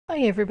Hi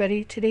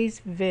everybody,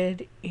 today's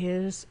vid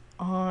is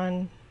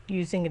on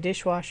using a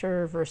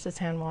dishwasher versus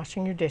hand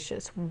washing your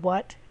dishes.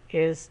 What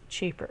is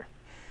cheaper?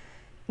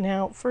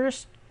 Now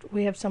first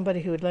we have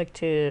somebody who would like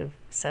to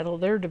settle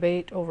their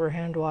debate over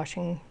hand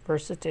washing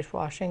versus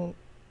dishwashing,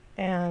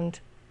 and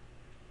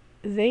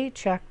they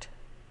checked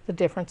the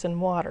difference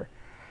in water.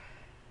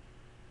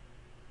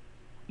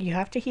 You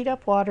have to heat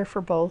up water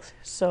for both,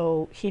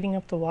 so heating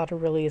up the water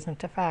really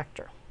isn't a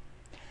factor.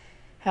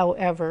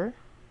 However,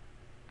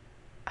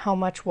 how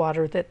much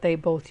water that they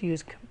both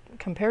use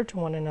compared to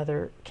one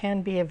another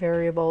can be a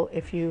variable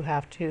if you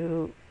have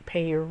to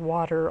pay your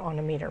water on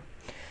a meter,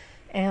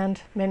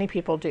 and many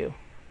people do.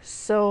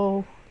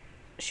 So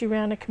she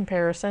ran a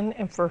comparison,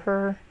 and for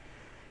her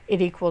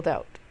it equaled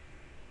out,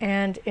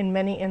 and in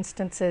many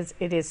instances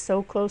it is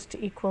so close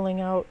to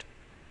equaling out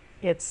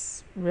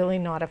it's really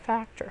not a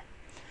factor.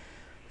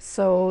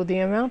 So the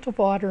amount of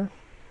water,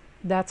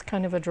 that's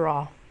kind of a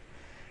draw,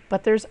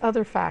 but there's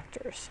other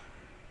factors.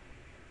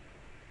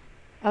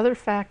 Other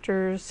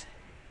factors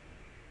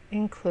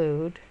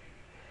include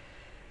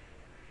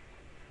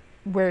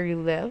where you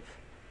live,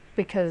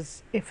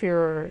 because if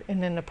you're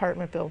in an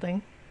apartment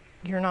building,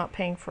 you're not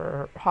paying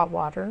for hot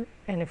water,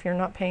 and if you're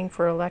not paying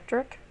for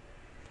electric,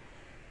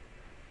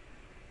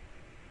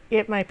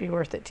 it might be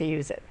worth it to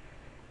use it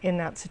in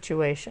that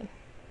situation,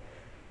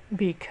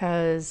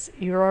 because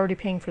you're already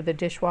paying for the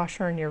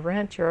dishwasher and your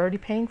rent, you're already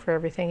paying for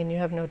everything and you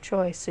have no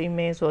choice, so you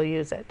may as well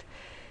use it.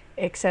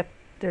 Except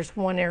there's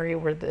one area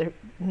where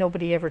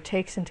nobody ever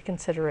takes into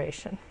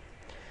consideration.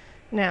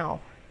 Now,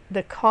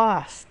 the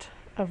cost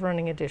of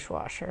running a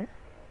dishwasher,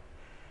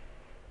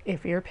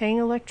 if you're paying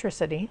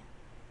electricity,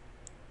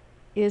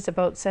 is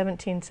about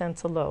 17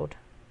 cents a load.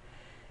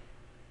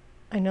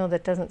 I know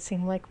that doesn't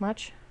seem like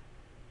much,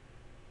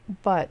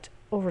 but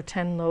over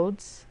 10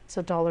 loads, it's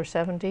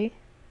 $1.70.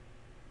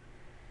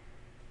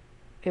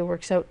 It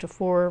works out to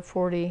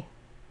 $4.40,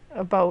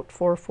 about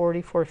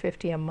 $4.40,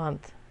 $4.50 a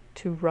month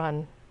to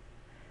run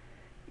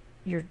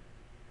your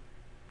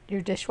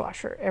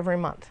dishwasher every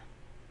month.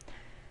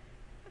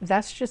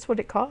 That's just what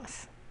it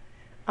costs.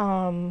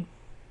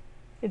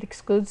 It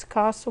excludes the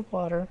cost of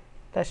water.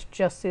 That's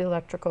just the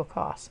electrical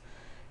cost.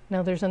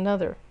 Now there's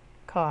another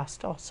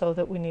cost also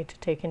that we need to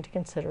take into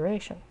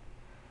consideration.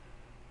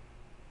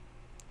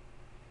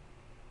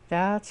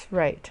 That's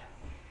right,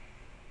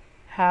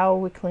 how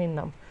we clean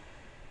them.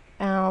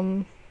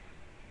 The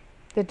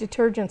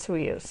detergents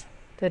we use.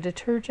 The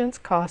detergents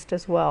cost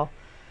as well.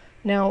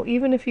 Now,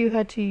 even if you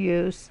had to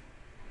use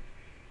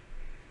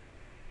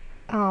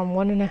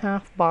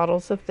 1.5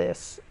 bottles of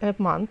this a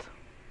month,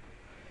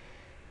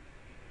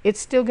 it's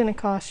still going to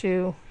cost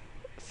you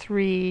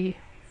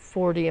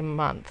 $3.40 a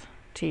month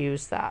to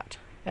use that.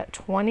 At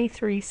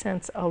 23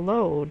 cents a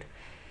load,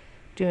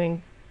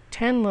 doing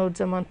 10 loads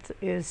a month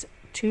is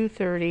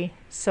 $2.30,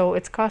 so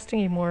it's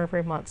costing you more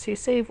every month. So you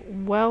save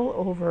well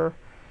over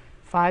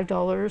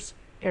 $5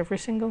 every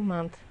single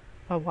month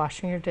by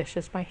washing your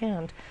dishes by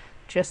hand,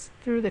 just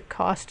through the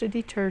cost of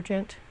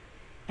detergent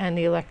and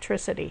the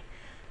electricity.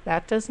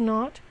 That does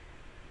not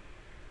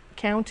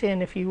count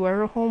in if you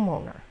are a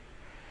homeowner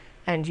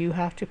and you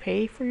have to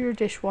pay for your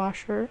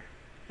dishwasher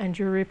and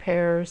your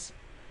repairs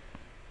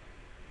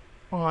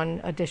on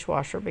a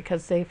dishwasher,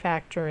 because they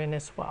factor in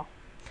as well.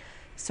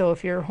 So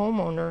if you're a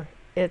homeowner,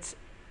 it's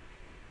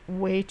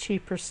way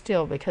cheaper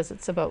still, because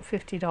it's about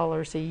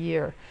 $50 a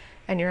year,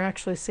 and you're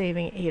actually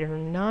saving $8 or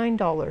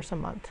 $9 a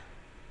month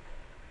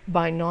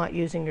by not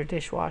using your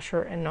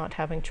dishwasher and not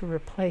having to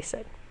replace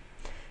it.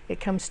 It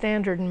comes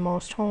standard in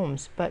most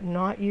homes, but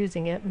not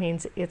using it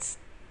means it's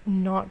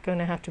not going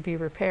to have to be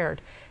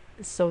repaired.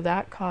 So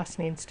that cost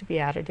needs to be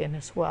added in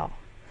as well.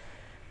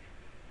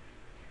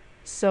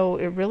 So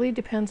it really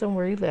depends on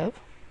where you live.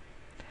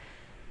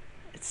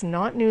 It's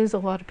not news a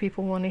lot of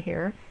people want to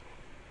hear,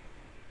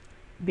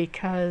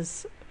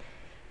 because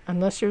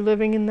unless you're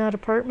living in that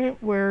apartment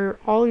where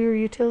all your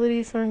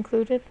utilities are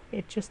included,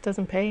 it just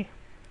doesn't pay.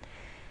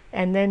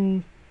 And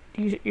then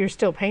you're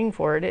still paying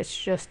for it, it's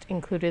just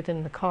included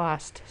in the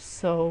cost,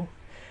 so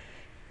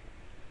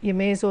you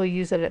may as well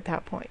use it at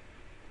that point.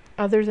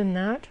 Other than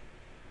that,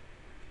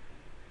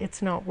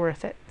 it's not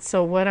worth it.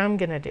 So what I'm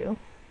gonna do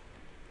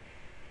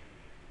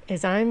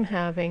is I'm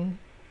having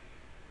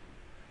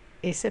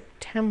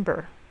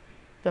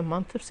the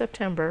month of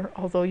September,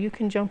 although you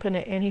can jump in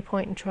at any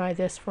point and try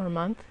this for a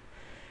month,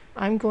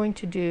 I'm going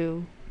to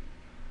do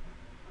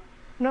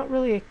not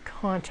really a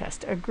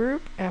contest, a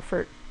group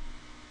effort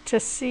to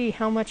see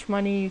how much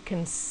money you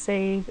can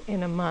save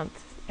in a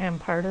month, and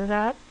part of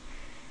that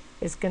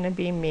is going to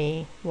be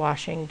me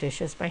washing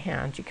dishes by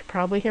hand. You could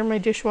probably hear my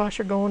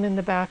dishwasher going in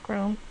the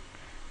background.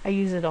 I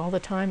use it all the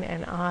time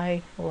and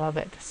I love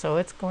it, so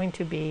it's going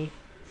to be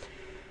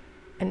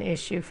an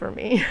issue for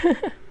me.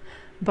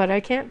 But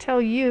I can't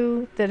tell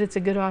you that it's a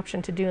good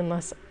option to do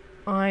unless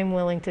I'm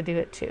willing to do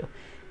it too,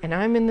 and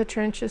I'm in the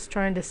trenches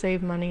trying to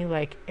save money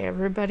like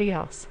everybody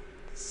else.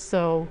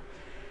 So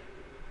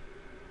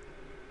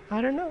I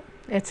don't know.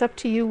 It's up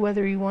to you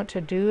whether you want to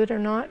do it or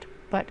not,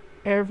 but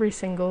every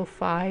single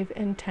 $5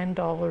 and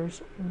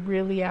 $10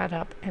 really add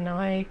up, and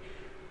I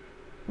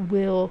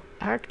will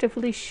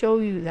actively show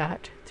you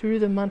that through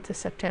the month of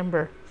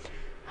September,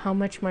 how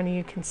much money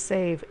you can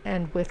save.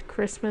 And with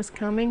Christmas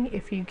coming,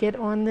 if you get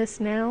on this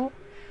now,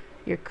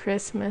 your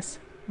Christmas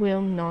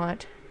will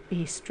not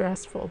be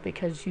stressful,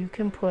 because you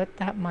can put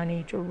that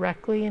money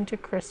directly into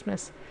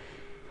Christmas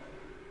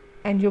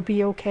and you'll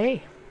be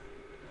okay.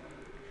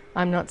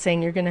 I'm not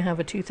saying you're going to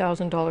have a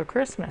 $2,000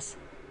 Christmas.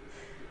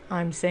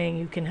 I'm saying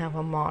you can have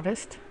a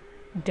modest,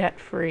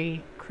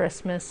 debt-free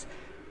Christmas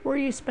where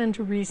you spend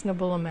a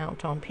reasonable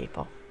amount on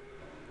people.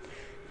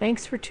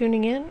 Thanks for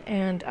tuning in,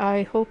 and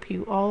I hope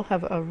you all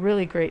have a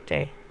really great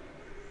day.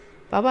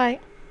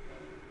 Bye-bye.